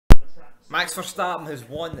Max Verstappen has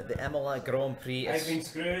won the Imola Grand Prix. I've been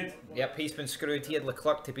screwed. Yep, he's been screwed. He had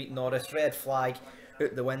Leclerc to beat Norris. Red flag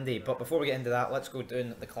out the window. But before we get into that, let's go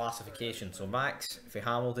down the classification. So Max for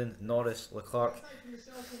Hamilton, Norris, Leclerc.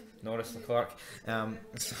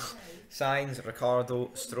 Sainz,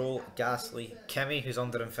 Ricardo, Stroll, Gasly, Kimi, who's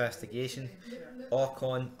under investigation,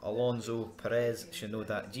 Ocon, Alonso, Perez,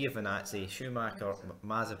 Shinoda, Giovinazzi, Schumacher,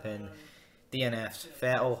 Mazepin, DNFs,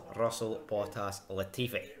 Vettel, Russell, Bottas,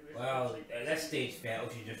 Latifi. Well, at this stage,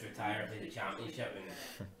 Vettel should just retire to the championship and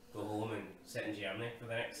go home and sit in Germany for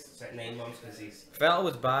the next 9 months because he's... Vettel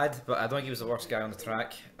was bad, but I don't think he was the worst guy on the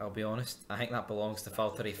track, I'll be honest. I think that belongs to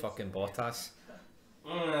Valtteri fucking Bottas.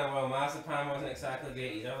 Well, Mazepin wasn't exactly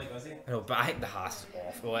great either, like, was he? I know, but I think the Haas is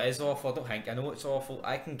awful. It is awful, I don't think. I know it's awful.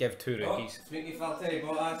 I can give 2 rookies. Speaking of Valtteri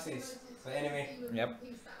Bottas, but anyway. Yep.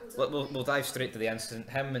 We'll dive straight to the incident.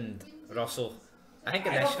 Him and Russell. I don't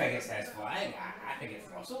think it's his fault. I think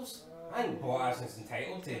it's Russell's. I think Bottas is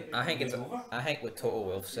entitled to I think what Toto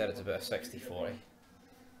Wolff said it's about a 60-40.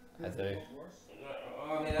 I do.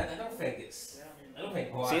 I mean, I don't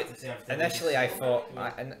think Bottas deserves to initially I thought...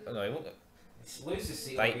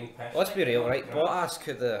 let's be real, right? Bottas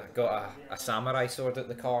could have got a samurai sword at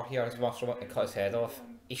the car here as well, to cut his head off.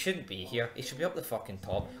 He shouldn't be here. He should be up the fucking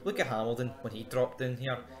top. Look at Hamilton when he dropped in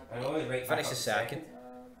here. Finished second.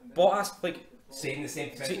 Bottas, like... Staying in the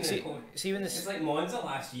same position. See when this... It's like Monza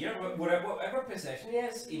last year. Whatever position he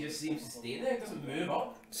is, he just seems to stay there. He doesn't move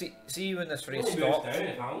up. See when this race stopped.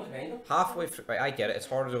 Halfway through, right, I get it. It's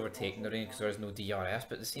harder to overtake in the rain because there is no DRS.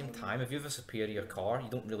 But at the same time, if you have a superior car, you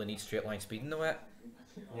don't really need straight line speed in the wet.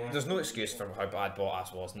 Yeah. There's no excuse for how bad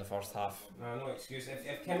Bottas was in the first half. No excuse.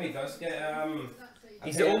 If Kimi does get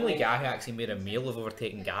he's the only guy who actually made a meal of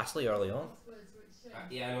overtaking Gasly early on.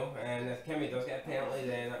 Yeah, I know, and if Kimi does get a penalty,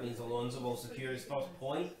 then that means Alonso will secure his first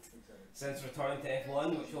point since returning to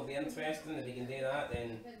F1, which will be interesting. If he can do that,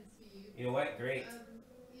 then you know what, great.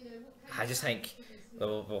 I just think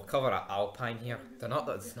we'll cover Alpine here.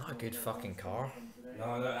 It's not a good fucking car. No,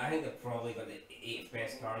 I think they've probably got the 8th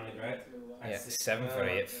best car on the grid. Yeah, 7th or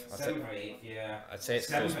 8th. 7th or 8th, yeah. I'd say it's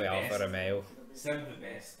close to Alfa Romeo. 7th at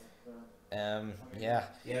best. Yeah.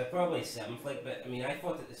 Yeah, probably 7th. Like, but I mean, I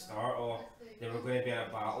thought at the start, they were going to be in a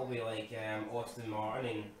battle with like Aston Martin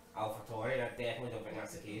and AlphaTauri, and I definitely don't think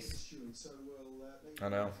that's the case. I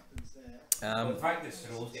know. The fact that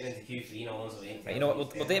Stroll's getting into Q3 and Alonso ain't. You know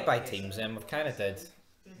what? We'll do it by teams then. We kind of did.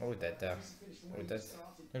 What we did there. What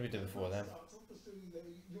did we do before then?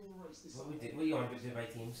 What you want to do by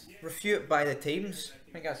teams? Refute by the teams.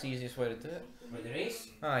 I think that's the easiest way to do it. With the race?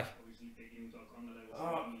 Aye.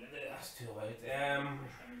 Oh, that's too loud.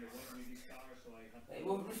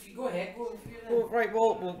 Go ahead, go refute then. Well, right,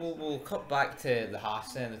 we'll cut back to the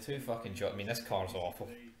Haas then. The 2 fucking shots. I mean, this car's awful.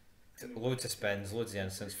 Loads of spins, loads of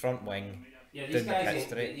incidents, front wing. Yeah, these guys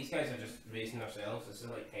are just racing themselves. This is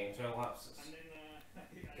like time trial laps.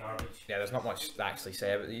 It's garbage. Yeah, there's not much to actually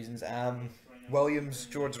say about these. Williams,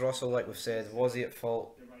 George Russell, like we've said, was he at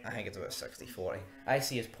fault? I think it's about 60-40. I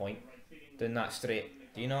see his point. Doing that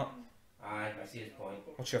straight. Do you not? Aye, I see his point.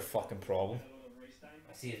 What's your fucking problem?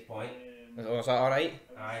 I see his point. Is that alright?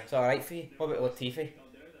 Aye. Is that alright for you? What about Latifi?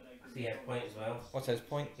 I see his point as well. What's his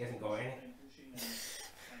point? He hasn't got any.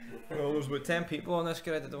 Well, there's about 10 people on this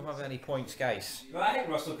grid that don't have any points, guys. Well, I think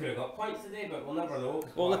Russell could have got points today, but we'll never know.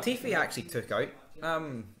 Well, Latifi actually took out.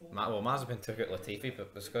 Mazepin took out Latifi,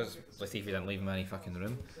 but it's because Latifi didn't leave him any fucking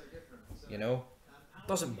room. You know?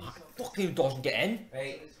 Doesn't matter. Fucking doesn't get in.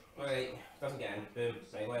 Right. Doesn't get in. Boom.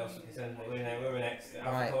 Right, what else is in? Where are we next?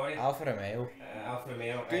 AlphaTauri? Alfa Romeo. Alfa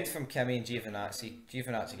Romeo. Good from Kimi and Giovinazzi.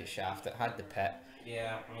 Giovinazzi gets shafted, had the pit.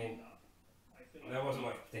 Yeah, I mean, there wasn't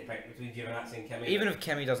much to pick between Giovinazzi and Kimi. Even if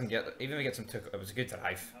Kimi doesn't get, even if he gets him took, it was a good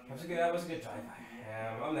drive. That was a good drive.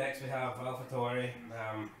 Up next we have AlphaTauri.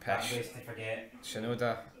 Pish. To forget.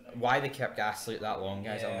 Shinoda. Why they kept Gasly that long,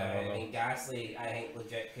 guys? I'll never know. I mean, Gasly, I think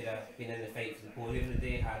legit could have been in the fight for the podium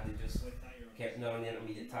today had they just kept him on the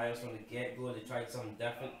intermediate tyres from the get-go. They tried something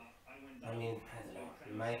different. I mean, I don't know.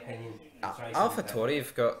 In my opinion, AlphaTauri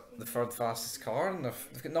have got the 3rd fastest car, and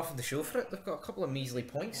they've got nothing to show for it. They've got a couple of measly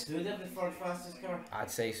points. Do they have the 3rd fastest car?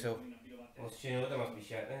 I'd say so. Well, Shinoda must be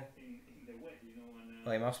shit then.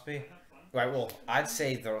 Well, they must be. Right. Well, I'd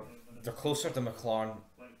say they're closer to McLaren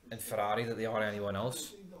and Ferrari than they are anyone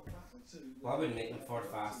else. Well, I wouldn't make them 4th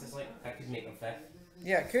fastest. Like, I could make them 5th.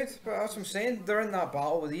 Yeah, it could, but that's what I'm saying. They're in that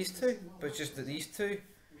battle with these 2, but it's just that these 2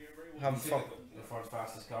 have the 4th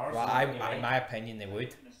fastest cars. Well, in my opinion, they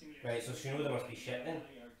would. Right, so Shinoda must be shit then.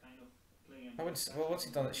 Well, what's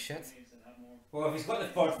he done that's shit? Well, if he's got the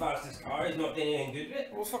third fastest car, he's not doing anything good with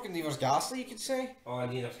it. Well, fucking neither's Gasly, you could say. Oh,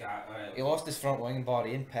 neither's got. Alright. He lost his front wing in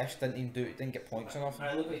Bahrain, pissed, didn't get points or nothing.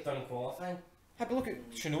 I look what he's done in qualifying. Hey, but look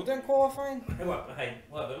at Tsunoda in qualifying. What behind?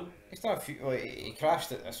 What about him? He's done a few. Well, he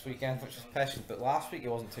crashed it this weekend, which was pissing, but last week he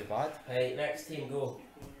wasn't too bad. Right, next team go.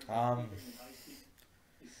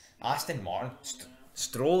 Aston Martin.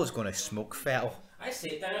 Stroll is going to smoke Vettel. I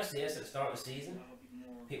say this at the start of the season.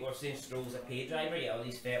 People are saying Stroll's a pay driver, yet all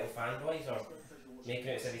these Vettel fanboys are making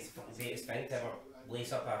it as if he's the fucking greatest thing to ever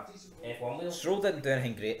lace up a F1 wheel. Stroll didn't do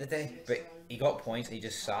anything great today, but he got points. He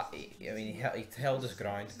just sat. He held his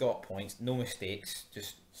ground, got points, no mistakes.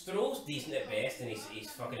 Just Stroll's decent at best, and he's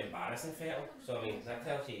fucking embarrassing Vettel. So I mean, that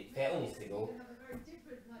tells you Vettel needs to go.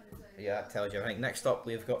 yeah, that tells you everything. Next up,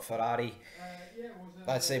 we've got Ferrari.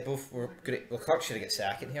 I'd say both were great. Leclerc should have got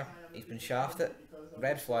second here. He's been shafted.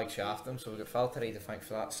 Red flag shafted him, so we've got Valtteri to thank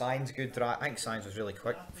for that. Sainz, good drive. I think Sainz was really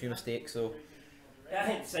quick. A few mistakes though. Yeah, I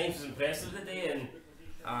think Sainz was impressive today, and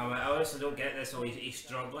I honestly don't get this. So he's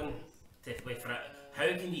struggling to play for it. How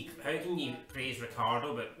can you praise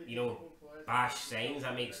Ricardo but bash Sainz?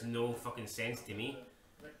 That makes no fucking sense to me.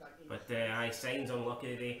 But Sainz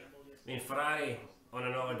unlucky today. I mean, Ferrari on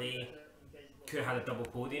another day could have had a double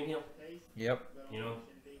podium here. Yep.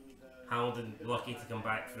 Hamilton lucky to come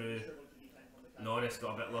back through. Norris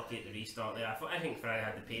got a bit lucky at the restart there. I think Ferrari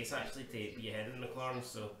had the pace actually to be ahead of the McLaren.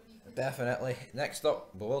 So Definitely. Next up,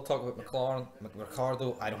 we'll talk about McLaren.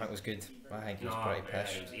 Ricardo, I don't think was good. I think he was pretty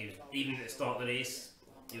pissed. He was, even at the start of the race,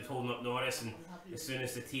 he was holding up Norris, and as soon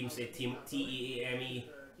as the team said team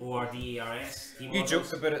TEAMEORDARS, You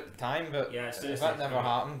joked about it at the time, but yeah, as soon as that never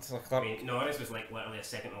happened. I mean, Norris was like literally a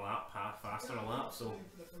second a lap, half faster a lap. So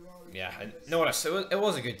yeah, and Norris, it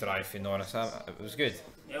was a good drive for Norris. It was good.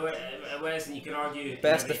 It was, and you could argue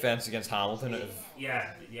Best defence against Hamilton.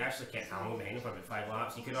 Yeah, you actually kept Hamilton behind him for about 5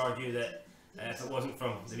 laps. You could argue that if it wasn't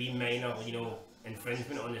from the wee minor,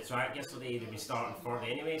 infringement on the track yesterday, they'd be starting third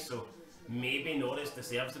anyway. So maybe Norris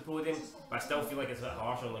deserves the podium, but I still feel like it's a bit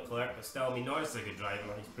harsh on Leclerc. But still, I mean, Norris is a good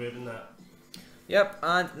driver. He's proven that. Yep,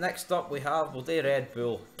 and next up we have Red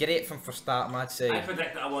Bull. Great from Verstappen, I'd say. I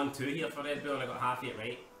predicted a 1-2 here for Red Bull, and I got half it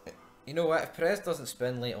right. You know what, if Perez doesn't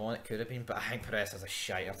spin late on, it could have been, but I think Perez has a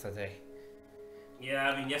shiter today. Yeah,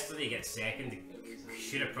 I mean, yesterday he gets second,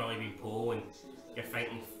 should have probably been pole, and you're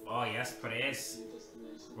thinking, oh yes, Perez,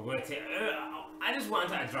 we're going to take... I just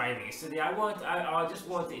wanted a dry race today. I just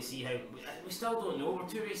wanted to see how... We still don't know, we're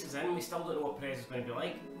 2 races in, we still don't know what Perez is going to be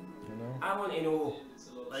like. I want to know,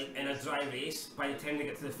 like, in a dry race, by the time they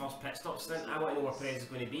get to the first pit stop stint, I want to know where Perez is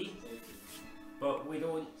going to be. But we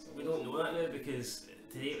don't know that now, because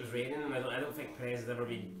today it was raining, and I don't think Perez has ever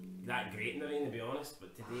been that great in the rain, to be honest.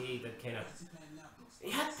 But today he did kind of... He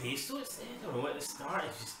had pace, so it's, I don't know, at the start,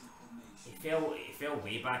 it's just... He fell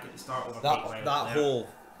way back at the start. That whole...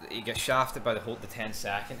 He gets shafted by the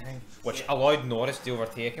 10-second thing, which allowed Norris to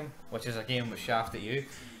overtake him, which is again what shafted you.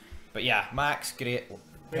 But yeah, Max, great.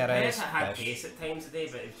 Perez had pace at times today,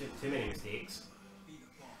 but it was just too many mistakes.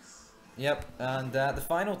 Yep, and the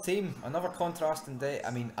final team, another contrasting day. I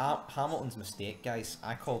mean, Hamilton's mistake, guys.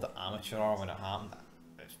 I called it amateur hour when it happened.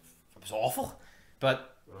 It was awful,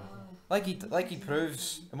 but like he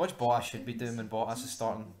proves how much Bottas should be doing when Bottas is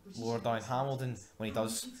starting lower down. Hamilton, when he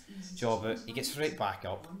does job it, he gets right back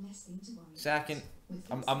up. Second,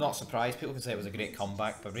 I'm not surprised. People can say it was a great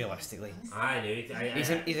comeback, but realistically, I knew.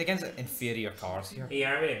 He's against inferior cars here.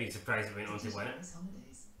 Yeah, I would have been surprised if he went on to win it.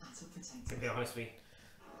 To be honest with you.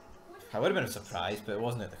 I would have been surprised, but it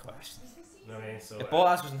wasn't out of the question. No, so, if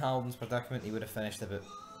Bottas was in Hamilton's predicament, he would have finished about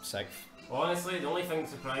 6th. Honestly, the only thing that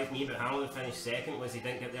surprised me about Hamilton finishing 2nd was he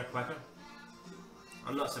didn't get there quicker.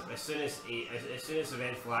 I'm not surprised. As soon as the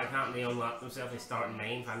red flag happened, he unlocked himself. He started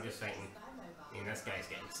 9th. I'm just thinking, I mean, this guy's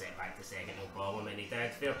getting set back to 2nd, no problem. And he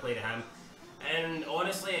did. Fair play to him. And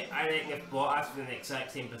honestly, I reckon if Bottas was in the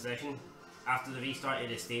exact same position after the restart,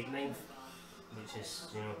 he'd have stayed 9th, which is,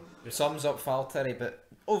 sums up Valtteri. But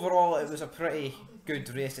overall, it was a pretty good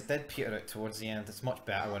race. It did peter out towards the end. It's much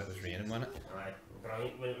better when it was raining, wasn't it? Right,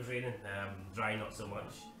 brilliant when it was raining. Dry, not so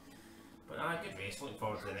much. But good race. Looking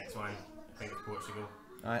forward to the next one. I think it's Portugal.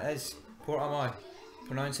 It is Portimao.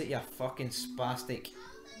 Pronounce it, you fucking spastic.